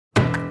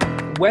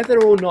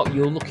whether or not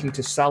you're looking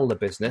to sell the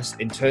business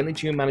internally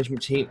to your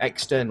management team,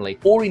 externally,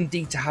 or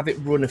indeed to have it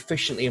run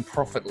efficiently and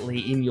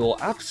profitably in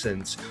your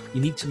absence,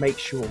 you need to make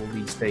sure all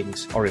these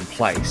things are in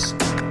place.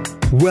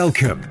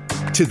 Welcome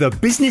to the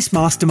Business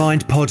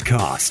Mastermind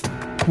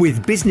podcast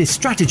with business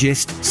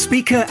strategist,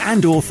 speaker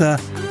and author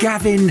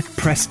Gavin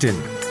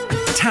Preston.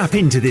 Tap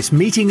into this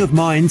meeting of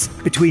minds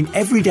between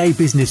everyday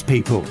business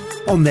people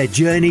on their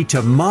journey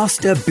to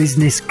master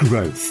business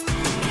growth.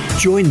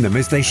 Join them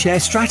as they share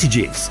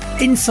strategies,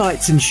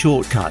 insights and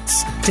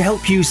shortcuts to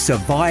help you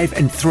survive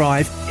and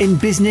thrive in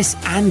business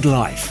and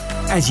life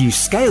as you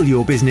scale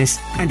your business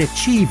and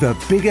achieve a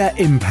bigger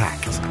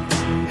impact.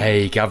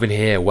 Hey, Gavin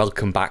here.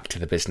 Welcome back to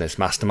the Business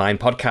Mastermind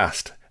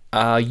podcast.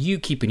 Are you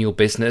keeping your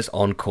business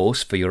on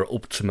course for your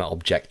ultimate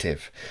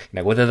objective?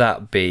 Now, whether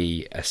that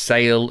be a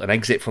sale, an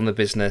exit from the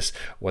business,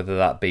 whether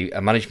that be a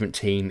management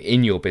team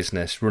in your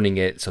business running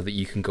it so that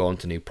you can go on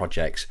to new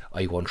projects,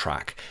 are you on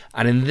track?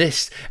 And in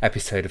this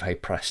episode of Hey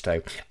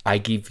Presto, I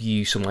give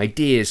you some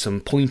ideas,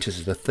 some pointers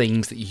of the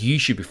things that you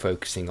should be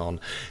focusing on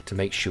to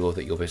make sure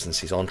that your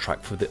business is on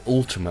track for the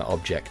ultimate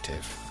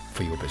objective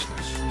for your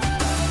business.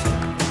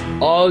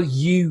 Are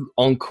you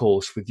on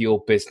course with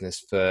your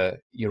business for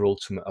your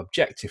ultimate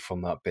objective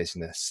from that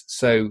business?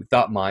 So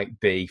that might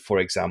be, for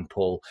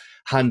example,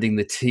 handing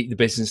the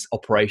business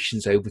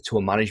operations over to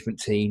a management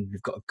team.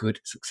 You've got a good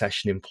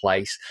succession in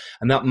place,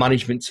 and that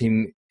management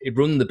team, it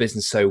run the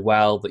business so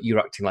well that you're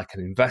acting like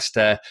an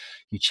investor.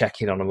 You check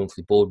in on a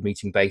monthly board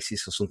meeting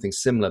basis or something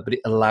similar, but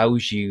it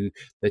allows you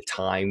the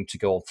time to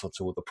go off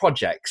onto other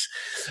projects,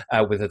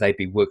 whether they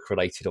be work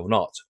related or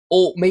not.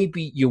 Or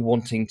maybe you're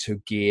wanting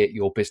to gear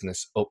your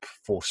business up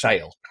for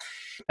sale.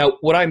 Now,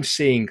 what I'm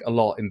seeing a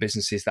lot in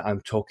businesses that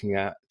I'm talking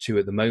to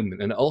at the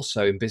moment, and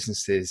also in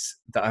businesses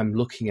that I'm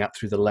looking at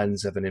through the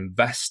lens of an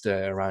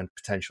investor around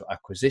potential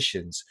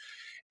acquisitions,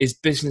 is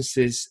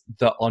businesses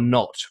that are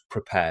not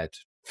prepared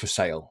for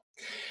sale.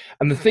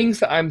 And the things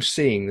that I'm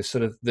seeing,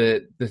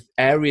 the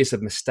areas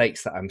of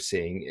mistakes that I'm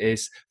seeing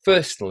is,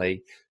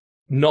 firstly,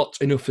 not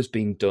enough has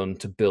been done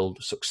to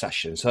build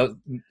succession. So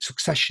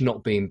succession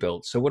not being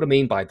built. So what I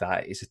mean by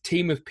that is a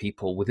team of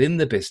people within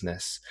the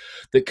business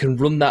that can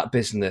run that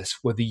business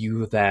whether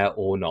you're there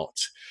or not.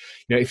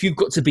 You know, if you've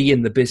got to be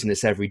in the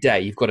business every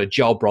day, you've got a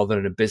job rather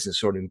than a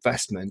business or an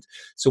investment.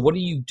 So what are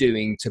you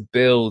doing to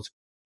build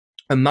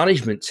a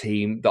management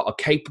team that are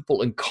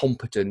capable and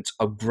competent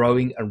of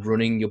growing and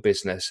running your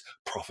business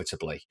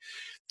profitably?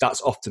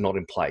 That's often not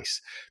in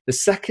place. The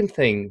second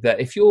thing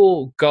that if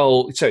you've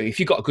got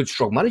a good,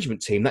 strong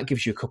management team, that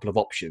gives you a couple of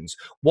options.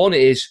 One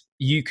is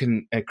you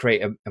can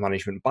create a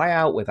management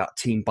buyout where that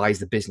team buys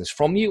the business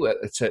from you at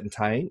a certain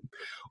time,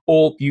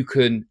 or you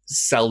can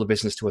sell the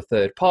business to a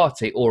third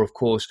party, or of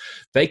course,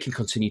 they can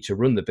continue to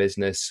run the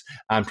business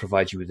and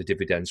provide you with the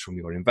dividends from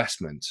your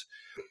investment.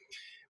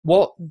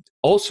 What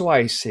also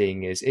I'm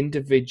seeing is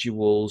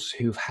individuals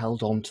who've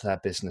held on to their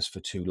business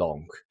for too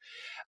long.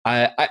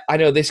 I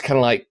know this kind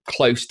of like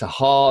close to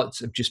heart.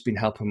 I've just been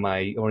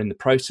in the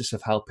process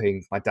of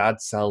helping my dad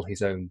sell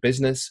his own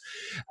business,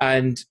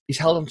 and he's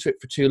held on to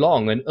it for too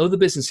long. And other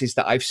businesses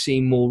that I've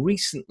seen more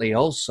recently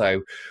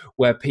also,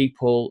 where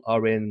people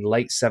are in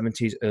late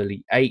 70s,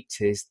 early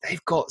 80s,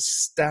 they've got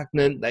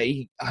stagnant.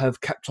 They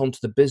have kept on to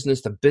the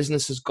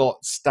business has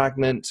got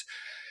stagnant.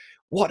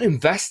 What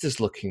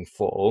investors looking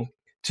for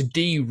to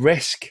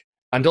de-risk,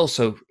 and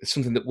also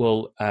something that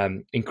will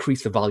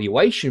increase the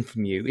valuation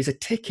from you, is a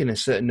tick in a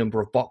certain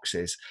number of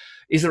boxes.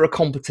 Is there a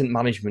competent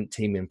management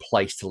team in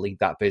place to lead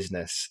that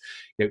business?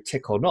 You know,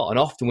 tick or not. And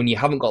often when you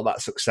haven't got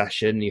that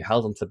succession, you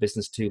held onto the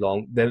business too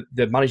long,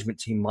 the management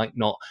team might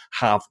not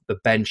have the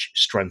bench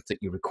strength that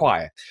you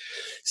require.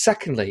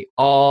 Secondly,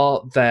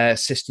 are there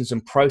systems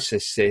and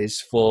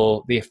processes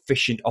for the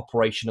efficient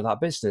operation of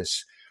that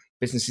business?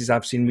 Businesses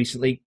I've seen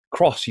recently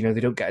cross, they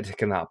don't get a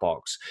tick in that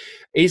box.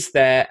 Is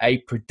there a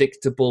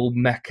predictable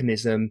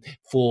mechanism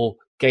for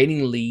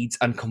gaining leads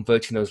and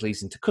converting those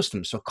leads into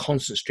customers? So a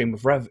constant stream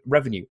of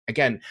revenue.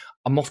 Again,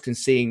 I'm often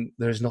seeing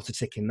there is not a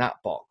tick in that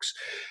box.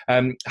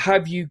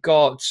 Have you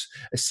got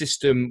a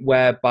system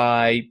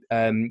whereby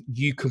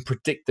you can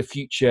predict the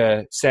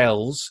future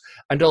sales?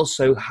 And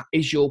also,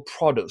 is your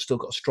product still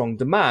got strong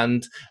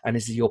demand? And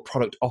is your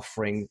product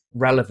offering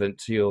relevant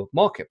to your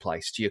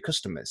marketplace, to your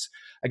customers?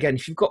 Again,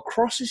 if you've got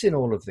crosses in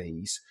all of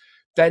these,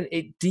 then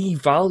it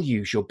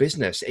devalues your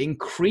business. It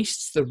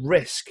increases the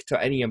risk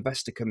to any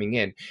investor coming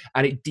in,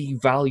 and it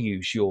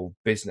devalues your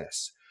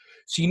business.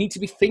 So you need to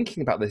be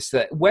thinking about this,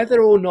 that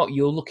whether or not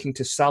you're looking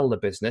to sell the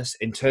business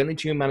internally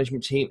to your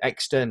management team,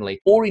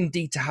 externally, or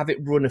indeed to have it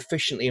run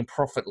efficiently and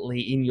profitably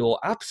in your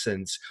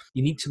absence,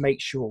 you need to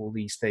make sure all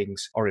these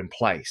things are in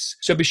place.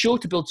 So be sure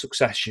to build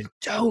succession.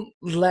 Don't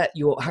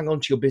hang on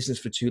to your business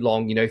for too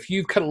long. If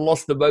you've kind of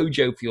lost the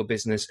mojo for your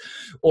business,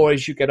 or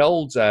as you get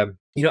older,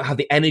 you don't have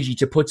the energy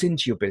to put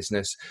into your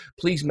business,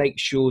 please make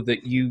sure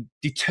that you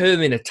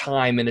determine a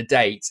time and a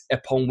date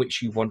upon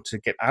which you want to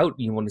get out,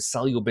 you want to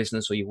sell your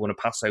business, or you want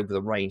to pass over the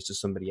reins to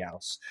somebody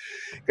else.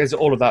 Because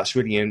all of that's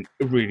really,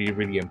 really,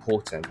 really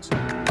important.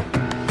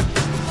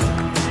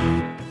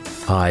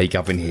 Hi,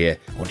 Gavin here.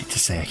 I wanted to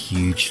say a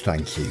huge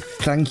thank you.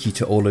 Thank you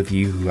to all of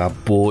you who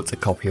have bought a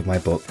copy of my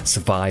book,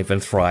 Survive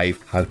and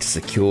Thrive, How to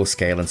Secure,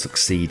 Scale and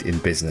Succeed in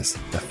Business.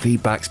 The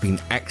feedback's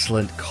been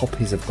excellent.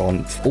 Copies have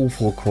gone to all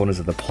four corners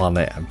of the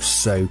planet. I'm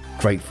so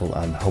grateful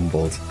and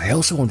humbled. I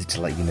also wanted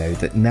to let you know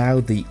that now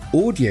the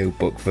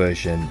audiobook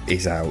version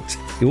is out.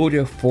 The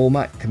audio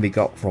format can be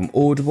got from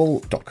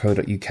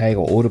audible.co.uk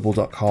or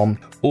audible.com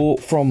or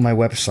from my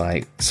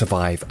website,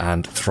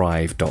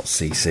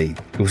 surviveandthrive.cc.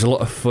 It was a lot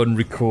of fun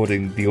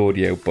recording the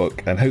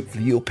audiobook, and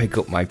hopefully you'll pick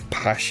up my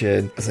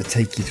passion as I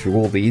take you through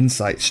all the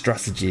insights,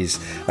 strategies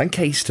and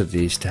case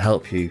studies to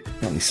help you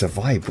not only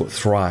survive but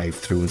thrive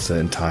through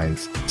uncertain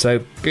times. So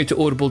go to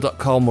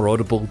audible.com or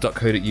audible.co.uk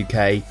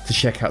to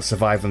check out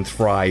Survive and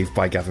Thrive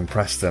by Gavin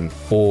Preston,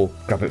 or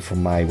grab it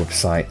from my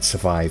website,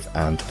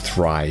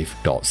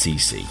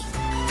 surviveandthrive.cc.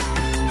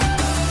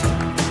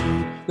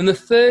 And the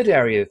third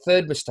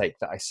mistake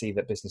that I see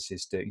that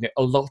businesses do,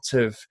 a lot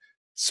of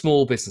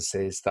small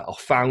businesses that are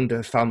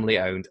founder, family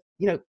owned,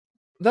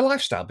 they're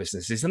lifestyle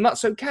businesses, and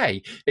that's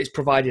okay. It's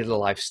provided a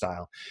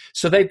lifestyle.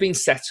 So they've been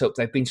set up,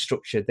 they've been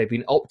structured, they've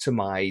been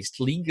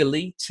optimized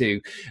legally to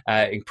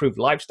improve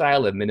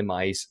lifestyle and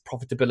minimize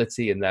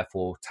profitability and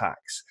therefore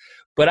tax.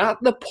 But at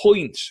the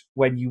point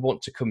when you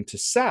want to come to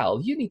sell,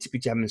 you need to be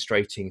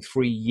demonstrating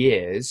 3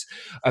 years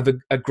of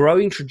a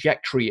growing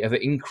trajectory of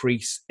an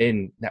increase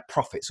in net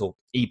profits, or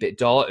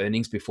EBITDA,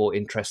 earnings before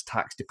interest,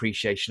 tax,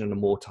 depreciation and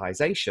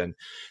amortization.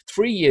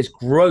 3 years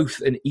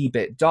growth in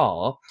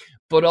EBITDA,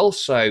 but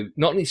also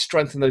not only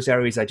strengthen those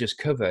areas I just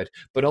covered,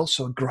 but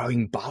also a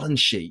growing balance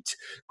sheet,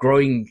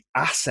 growing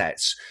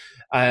assets,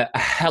 a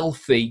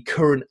healthy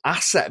current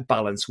asset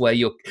balance where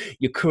your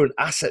current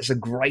assets are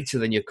greater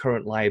than your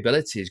current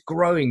liabilities,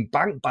 growing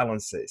bank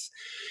balances.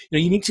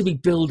 You need to be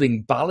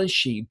building balance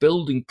sheet,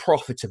 building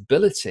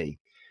profitability.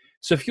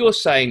 So if you're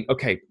saying,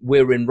 okay,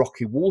 we're in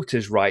rocky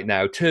waters right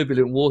now,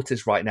 turbulent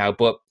waters right now,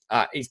 but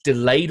it's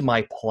delayed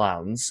my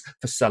plans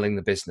for selling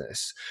the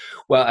business,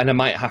 well, and I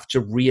might have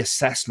to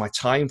reassess my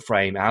time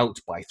frame out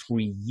by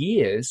 3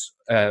 years,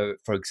 for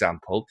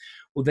example,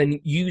 well, then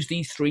use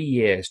these 3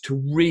 years to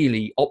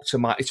really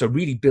optimize, to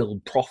really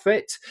build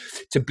profit,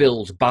 to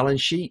build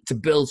balance sheet, to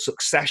build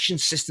succession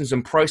systems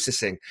and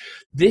processing.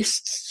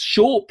 This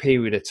short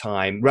period of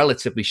time,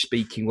 relatively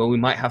speaking, where we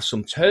might have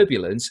some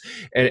turbulence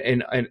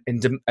in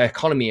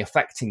economy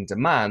affecting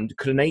demand,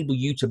 could enable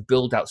you to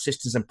build out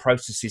systems and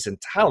processes and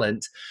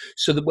talent,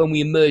 so that when we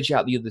emerge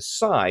out the other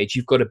side,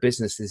 you've got a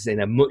business that's in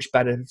a much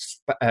better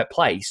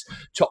place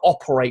to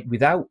operate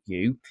without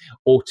you,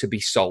 or to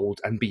be sold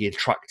and be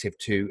attractive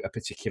to a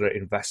particular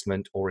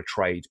investment or a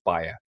trade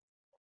buyer.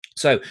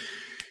 So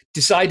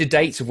decide a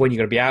date of when you're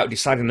going to be out,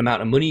 decide an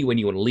amount of money when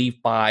you want to leave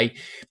by,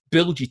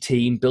 build your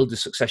team, build the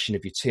succession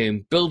of your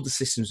team, build the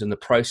systems and the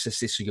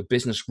processes so your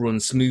business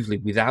runs smoothly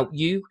without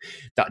you.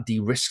 That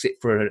de-risks it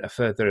for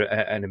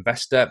an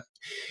investor.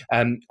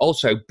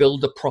 Also, build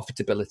the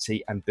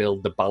profitability and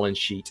build the balance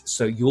sheet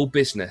so your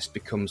business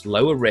becomes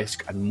lower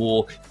risk and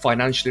more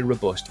financially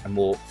robust and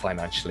more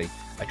financially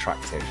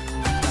attractive.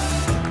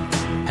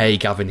 Hey,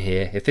 Gavin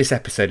here. If this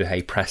episode of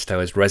Hey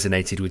Presto has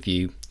resonated with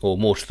you, or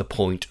more to the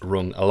point,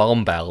 rung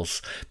alarm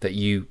bells that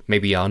you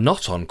maybe are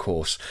not on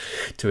course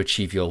to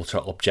achieve your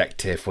ultimate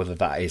objective, whether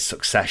that is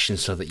succession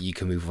so that you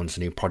can move on to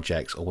new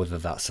projects, or whether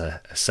that's a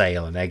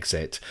sale and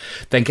exit,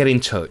 then get in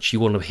touch.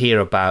 You want to hear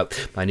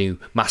about my new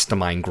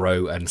mastermind,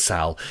 Grow and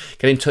Sell.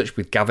 Get in touch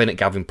with Gavin at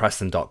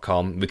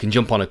gavinpreston.com. We can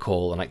jump on a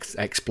call and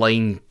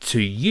explain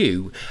to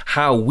you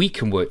how we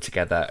can work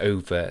together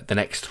over the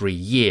next 3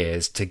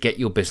 years to get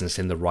your business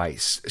in the right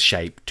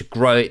shape, to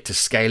grow it, to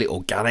scale it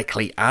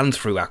organically and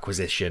through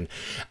acquisition,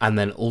 and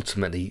then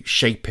ultimately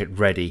shape it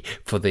ready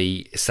for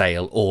the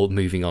sale or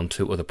moving on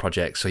to other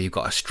projects, so you've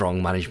got a strong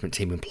management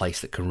team in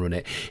place that can run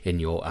it in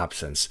your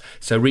absence.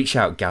 So reach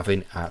out,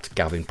 Gavin at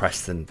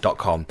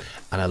gavinpreston.com,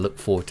 and I look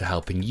forward to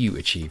helping you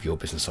achieve your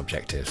business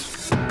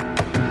objectives.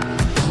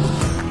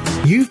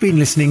 You've been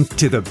listening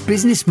to the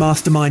Business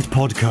Mastermind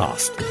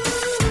podcast.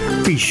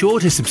 Be sure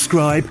to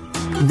subscribe,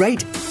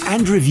 rate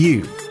and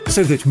review,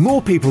 so that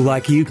more people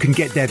like you can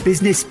get their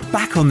business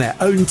back on their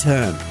own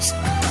terms,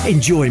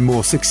 enjoy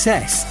more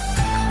success,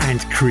 and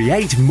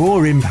create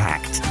more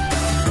impact.